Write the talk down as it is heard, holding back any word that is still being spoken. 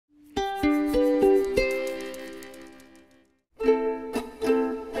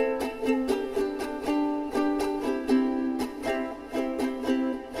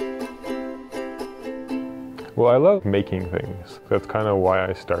Well, I love making things. That's kind of why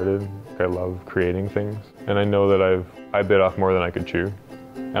I started. I love creating things. And I know that I bit off more than I could chew.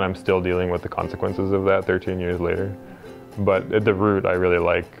 And I'm still dealing with the consequences of that 13 years later. But at the root, I really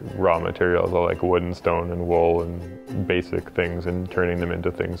like raw materials. I like wood and stone and wool and basic things and turning them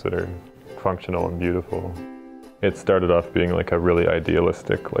into things that are functional and beautiful. It started off being like a really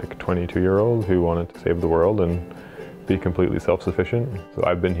idealistic, like 22-year-old who wanted to save the world and be completely self-sufficient. So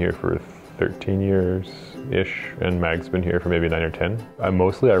I've been here for 13 years-ish, and Mag's been here for maybe 9 or 10. I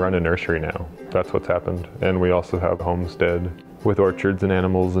run a nursery now. That's what's happened. And we also have Homestead with orchards and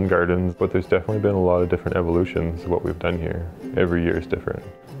animals and gardens, but there's definitely been a lot of different evolutions of what we've done here. Every year is different.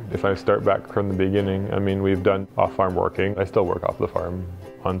 If I start back from the beginning, I mean, we've done off-farm working. I still work off the farm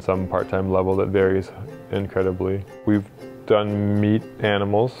on some part-time level that varies incredibly. We've done meat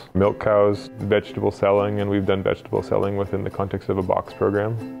animals, milk cows, vegetable selling, and we've done vegetable selling within the context of a box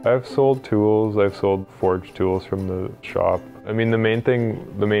program. I've sold tools, I've sold forge tools from the shop. I mean, the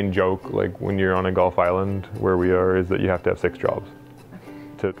main joke, like when you're on a Gulf island where we are, is that you have to have 6 jobs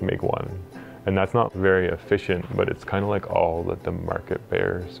to make one. And that's not very efficient, but it's kind of like all that the market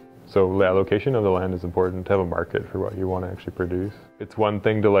bears. So the allocation of the land is important to have a market for what you want to actually produce. It's one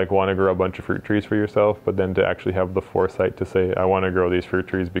thing to like want to grow a bunch of fruit trees for yourself, but then to actually have the foresight to say, I want to grow these fruit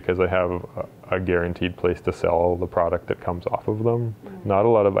trees because I have a guaranteed place to sell the product that comes off of them. Not a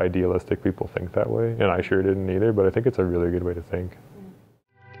lot of idealistic people think that way, and I sure didn't either, but I think it's a really good way to think.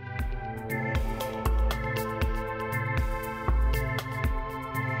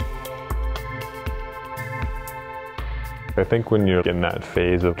 I think when you're in that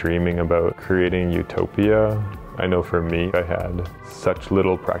phase of dreaming about creating utopia, I know for me, I had such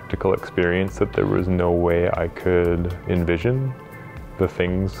little practical experience that there was no way I could envision the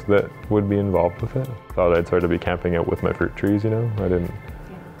things that would be involved with it. I thought I'd sort of be camping out with my fruit trees, you know? I didn't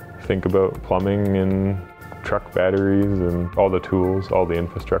think about plumbing and truck batteries and all the tools, all the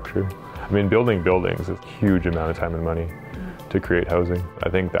infrastructure. I mean, building buildings is a huge amount of time and money to create housing. I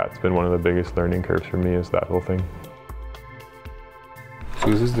think that's been one of the biggest learning curves for me, is that whole thing. So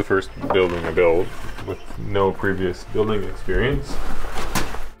this is the first building I built with no previous building experience.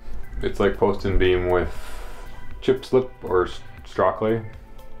 It's like post and beam with chip slip or straw clay.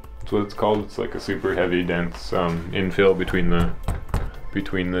 That's what it's called. It's like a super heavy, dense infill between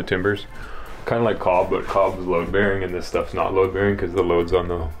the timbers. Kind of like cob, but cob is load bearing and this stuff's not load bearing because the load's on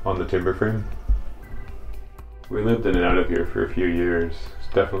the timber frame. We lived in and out of here for a few years.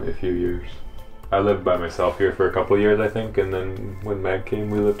 It's definitely a few years. I lived by myself here for a couple of years, I think, and then when Mag came,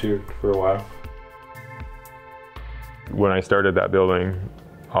 we lived here for a while. When I started that building,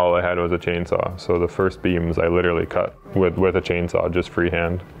 all I had was a chainsaw. So the first beams I literally cut with a chainsaw, just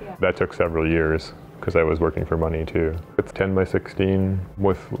freehand. Yeah. That took several years because I was working for money too. It's 10 by 16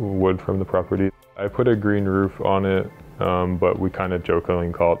 with wood from the property. I put a green roof on it, but we kind of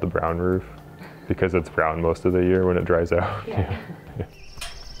jokingly call it the brown roof because it's brown most of the year when it dries out. Yeah. Yeah.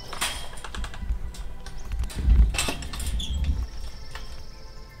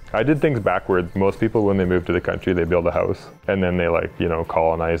 I did things backwards. Most people, when they move to the country, they build a house and then they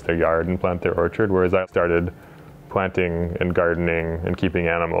colonize their yard and plant their orchard, whereas I started planting and gardening and keeping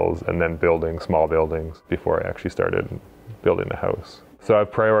animals and then building small buildings before I actually started building the house. So I've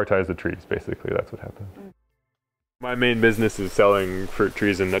prioritized the trees, basically. That's what happened. My main business is selling fruit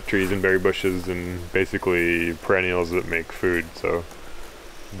trees and nut trees and berry bushes and basically perennials that make food. So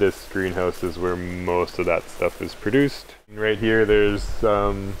this greenhouse is where most of that stuff is produced. Right here there's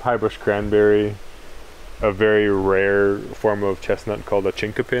high bush cranberry, a very rare form of chestnut called a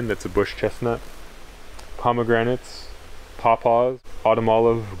chinkapin, that's a bush chestnut, pomegranates, pawpaws, autumn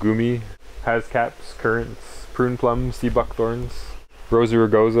olive, gumi, hascaps, currants, prune plums, sea buckthorns, rosa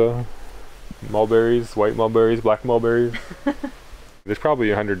rugosa, mulberries, white mulberries, black mulberries. There's probably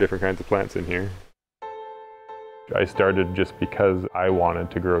 100 different kinds of plants in here. I started just because I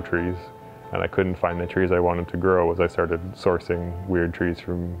wanted to grow trees and I couldn't find the trees I wanted to grow as I started sourcing weird trees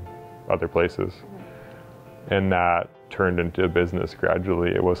from other places. And that turned into a business gradually.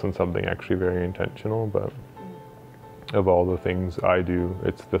 It wasn't something actually very intentional, but of all the things I do,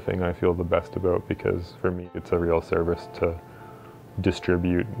 it's the thing I feel the best about because for me it's a real service to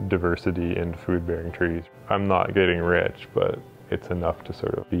distribute diversity in food-bearing trees. I'm not getting rich, but it's enough to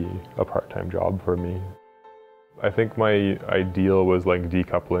sort of be a part-time job for me. I think my ideal was like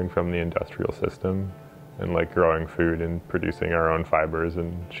decoupling from the industrial system and like growing food and producing our own fibres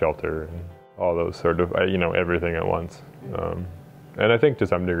and shelter and all those sort of, everything at once. And I think to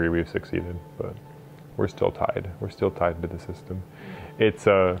some degree we've succeeded, but we're still tied. We're still tied to the system. It's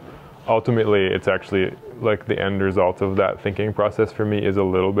a Ultimately, it's actually like the end result of that thinking process for me is a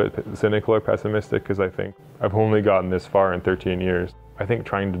little bit cynical or pessimistic, because I think I've only gotten this far in 13 years. I think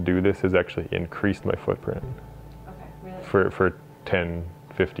trying to do this has actually increased my footprint for 10,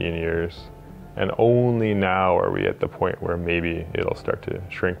 15 years. And only now are we at the point where maybe it'll start to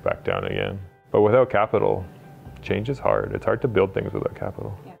shrink back down again. But without capital, change is hard. It's hard to build things without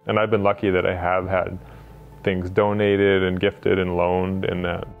capital. Yeah. And I've been lucky that I have had things donated and gifted and loaned, and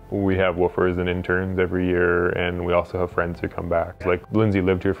that we have woofers and interns every year, and we also have friends who come back. Like Lindsay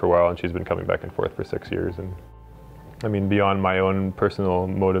lived here for a while, and she's been coming back and forth for 6 years. And I mean, beyond my own personal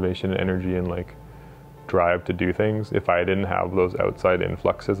motivation and energy and like drive to do things, if I didn't have those outside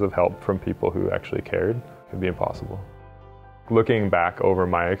influxes of help from people who actually cared, it'd be impossible. Looking back over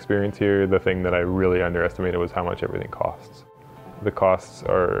my experience here, the thing that I really underestimated was how much everything costs. The costs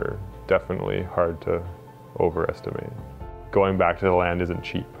are definitely hard to overestimate. Going back to the land isn't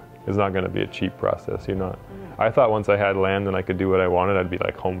cheap. It's not going to be a cheap process. I thought once I had land and I could do what I wanted, I'd be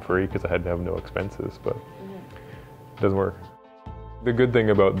like home free because I had to have no expenses, but it doesn't work. The good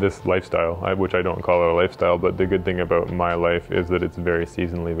thing about this lifestyle, which I don't call it a lifestyle, but the good thing about my life is that it's very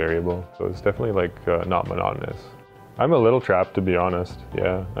seasonally variable. So it's definitely like not monotonous. I'm a little trapped, to be honest.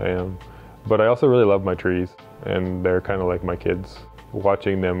 Yeah, I am. But I also really love my trees, and they're kind of like my kids.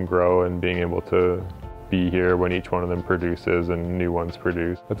 Watching them grow and being able to be here when each one of them produces and new ones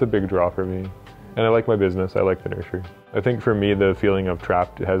produce, that's a big draw for me. And I like my business, I like the nursery. I think for me the feeling of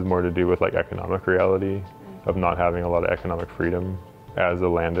trapped has more to do with like economic reality, of not having a lot of economic freedom as a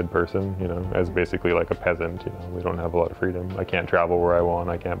landed person, as basically like a peasant. We don't have a lot of freedom. I can't travel where I want,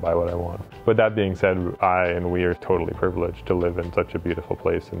 I can't buy what I want. But that being said, we are totally privileged to live in such a beautiful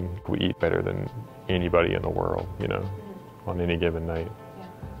place, and we eat better than anybody in the world, on any given night.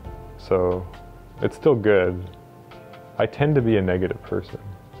 So it's still good. I tend to be a negative person,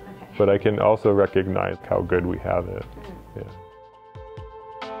 but I can also recognize how good we have it. Yeah.